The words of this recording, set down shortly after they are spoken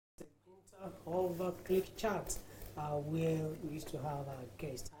of Cliq chat, where we used to have our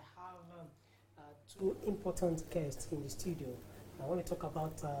guests. I have two important guests in the studio. I want to talk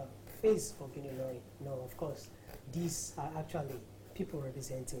about face of Unilorin. No, of course, these are actually people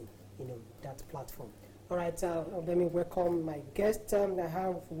representing, that platform. All right, let me welcome my guest. I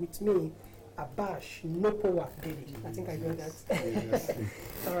have with me Abash Nopowa David. I think I know that.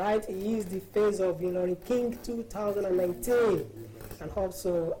 All right, he is the face of Unilorin King 2019, and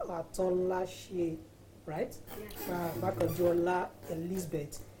also Atolashi, right? Yeah. Bakajola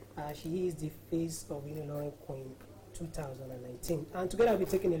Elizabeth. She is the face of Unilorin Queen 2019, and together we'll be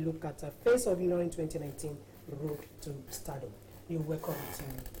taking a look at the face of Unilorin 2019 Road to Stardom. You're welcome to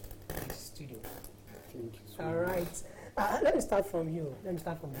the studio. Thank you so All much. right. Let me start from you. Let me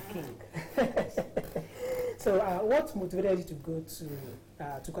start from the king. So, what motivated you to go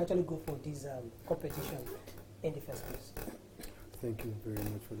to actually go for this competition in the first place? Thank you very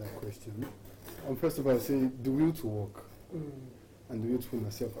much for that question. First of all, I say the will to work and the will to put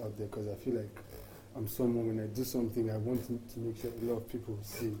myself out there, because I feel like I'm someone, when I do something, I want to make sure a lot of people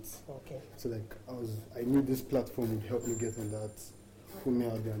see it. Okay. So like I knew this platform would help me get on that, put me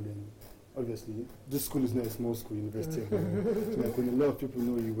out there, and then obviously this school is not a small school, university. So like when a lot of people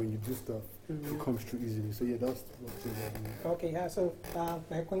know you, when you do stuff, it comes through easily. So yeah, that's what changed me. Okay, yeah. So,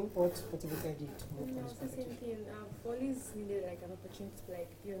 my queen, what motivated you to move No, for it's this the same competition? thing. I've always needed like an opportunity to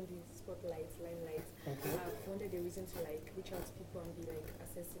like be on the spotlight, limelight. Okay. I've wanted a reason to like reach out to people and be like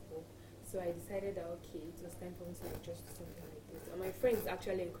accessible. So I decided that okay, it was time for me to like just do something like this. And my friends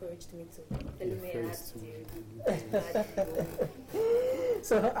actually encouraged me to, telling me I had friends to too. do.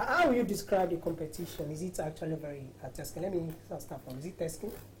 So, how will you describe the competition? Is it actually very tasking? Let me start from. Is it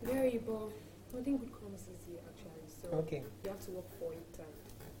tasking? Very, but nothing good comes easy actually. So Okay. you have to work for it. And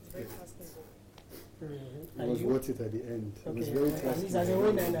it's very tasking. Mm-hmm. It was worth it at the end. It was Okay. very At tasking. least as a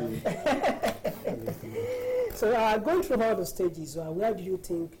winner now. So, going through all the stages, where do you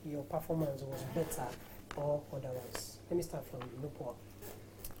think your performance was better or otherwise? Let me start from Nopoa.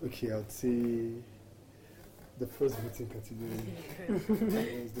 Okay, I'd say the first voting category.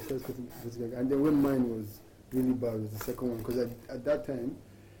 It was the first voting category. And then when mine was really bad, was the second one. Because at that time,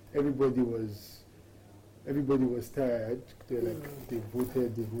 everybody was tired. They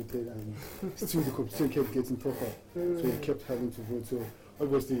voted, and still the competition kept getting tougher. So you kept having to vote. So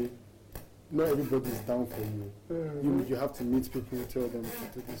obviously, not everybody is down for you. You have to meet people, tell them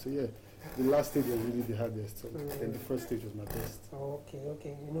to do this. So yeah, the last stage was really the hardest. So then the first stage was my best.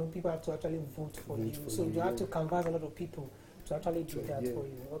 Okay. People have to actually vote for Vote you. for So you, you have yeah. to convince a lot of people to actually do So, that yeah. for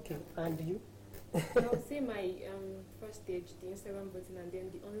you. Okay. And you? I would say my first stage, the Instagram voting and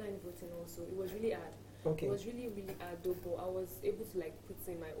then the online voting also, it was really hard. Okay. It was really, really hard though, but I was able to like put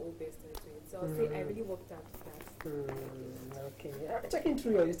in my all best into it. So I would say I really worked hard for that. Okay. Checking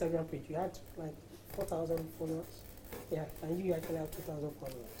through your Instagram page, you had like 4,000 followers. Yeah, and you actually have 2,000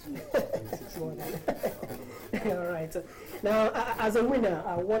 followers. More than. All right. Now, as a winner,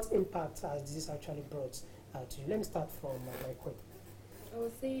 what impact has this actually brought to you? Let me start from my queen. I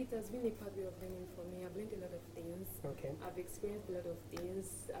would say it has been a pathway of learning for me. I've learned a lot of things. Okay. I've experienced a lot of things.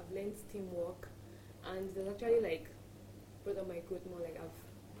 I've learned teamwork, and it's actually like brought up my growth more. Like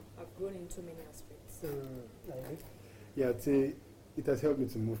I've grown in so many aspects. Yeah, I'd say it has helped me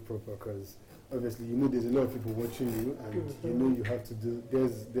to move proper, because obviously there's a lot of people watching you, and you have to do.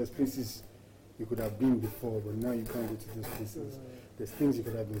 There's places you could have been before, but now you can't go to those places. There's things you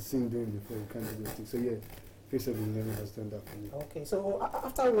could have been seen doing before, you can't do those things. So yeah, Face of Unilorin has done that for me. Okay, so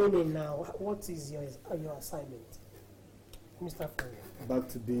after winning now, what is your assignment? Let me start from you. Back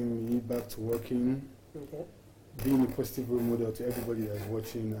to being me, back to working, Okay. being a positive role model to everybody that's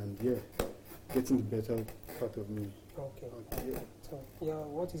watching, and yeah, getting the better part of me. Okay. Yeah. So,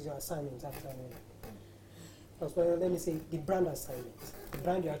 what is your assignment after winning? Well, let me say the brand assignment. The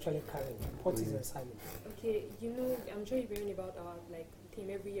brand you're actually carrying. What is your assignment? Okay, I'm sure you're hearing about our like team.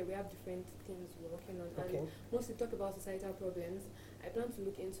 Every year we have different things we're working on, Okay. and mostly talk about societal problems. I plan to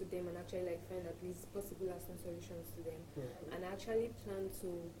look into them and actually like find at least possible lasting solutions to them. And I actually plan to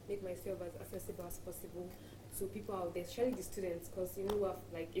make myself as accessible as possible to people out there, especially the students, because we have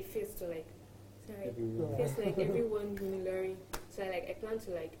like a face to like face like everyone Unilorin. So I plan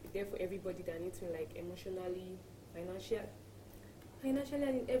to like be there for everybody that needs me, like emotionally, financially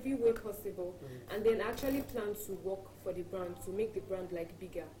and in every way possible. And then actually plan to work for the brand, to make the brand like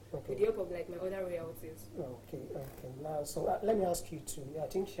bigger with the help of like my other royalties. Okay. Now, so let me ask you too. I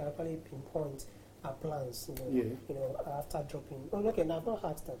think she actually pinpoint her plans. After dropping. Oh, okay. Now I've not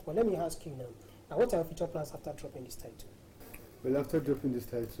asked that, but let me ask you now. What are your future plans after dropping this title? Well, after dropping this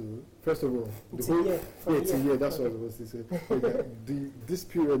title, first of all, It's the a whole year. yeah, it's a year. That's Okay. what I was to say. This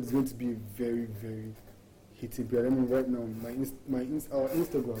period is going to be very, very hitting period. I mean, right now, our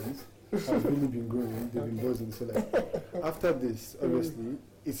Instagrams have really been growing. They've been Okay. buzzing. So like, after this, obviously,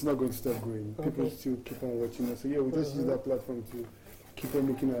 it's not going to stop growing. People Okay. still keep on watching us. So yeah, we just use that platform to keep on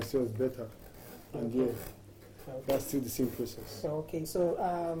making ourselves better. And yeah, Okay. that's still the same process. Okay, so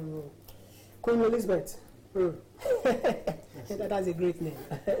Queen Elizabeth. That's a great name.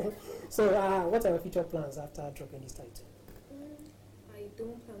 So, what are your future plans after dropping this title? I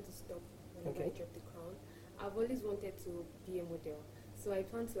don't plan to stop whenever Okay. I drop the crown. I've always wanted to be a model, so I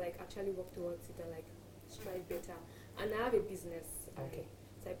plan to like actually work towards it and like strive better. And I have a business, Okay.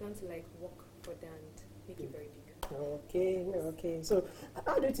 so I plan to like work for that and make it very big. Okay. So,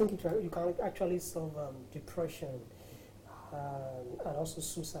 how do you think you can actually solve depression and also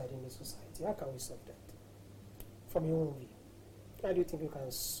suicide in the society? How can we solve that? From your own view, how do you think you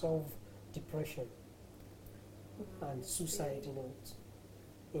can solve depression and suicide?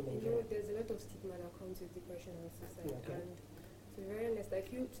 In Nigeria. There's a lot of stigma that comes with depression and suicide, Okay. and to be very honest, I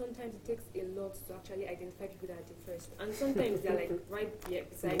feel sometimes it takes a lot to actually identify people that are depressed, and sometimes they're like right there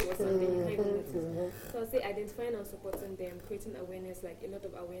beside you or something, you can't even notice. So I'll say identifying and supporting them, creating awareness, like a lot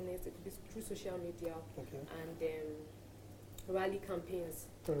of awareness, it could be through social media Okay. and rally campaigns.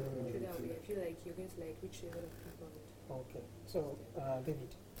 Through that way, I feel like you're going to like reach a lot of people. Okay. So,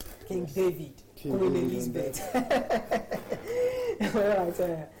 David, King David, King Queen David Elizabeth. All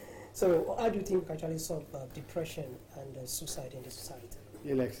right. So, how do you think we can actually solve depression and suicide in the society?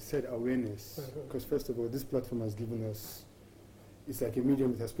 Yeah, like she said, awareness. Because first of all, this platform has given us, it's like a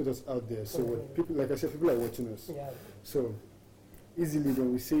medium that has put us out there. So what people, like I said, people are watching us. Yeah. So easily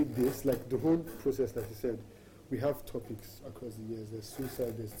when we say this, like the whole process, like you said, we have topics across the years. There's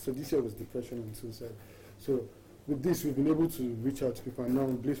suicide. So this year was depression and suicide. So with this, we've been able to reach out to people. And now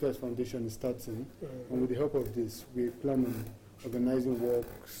Blisswise Foundation is starting. And with the help of this, we plan on organizing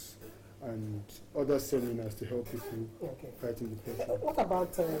walks and other seminars to help people fighting depression. What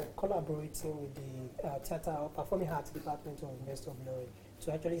about collaborating with the Theatre or Performing Arts Department of University of Unilorin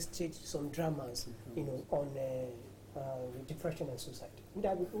to actually stage some dramas, on depression and suicide? Would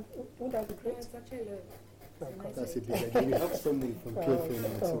that be great? Yeah, it's actually That's it. Like, we have someone from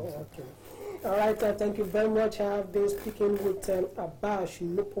Cliq. Okay. All right, thank you very much. I've been speaking with Abash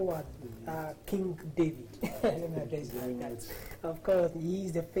Nupowad, King David. Let me address you like that. Of course, he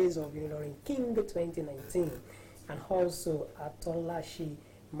is the face of Unilorin King 2019, and also Atolashi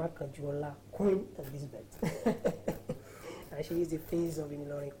Makajuola, Queen Elizabeth. And she is the face of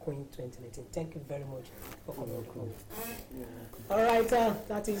Unilorin Queen 2019. Thank you very much for coming on the program. All right,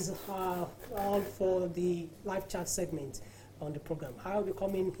 that is all for the live chat segment on the program. I'll be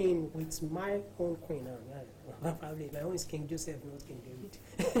coming in with my own queen. Probably my own is King Joseph, not King David,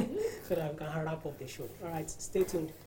 so that we can wrap up the show. All right, stay tuned.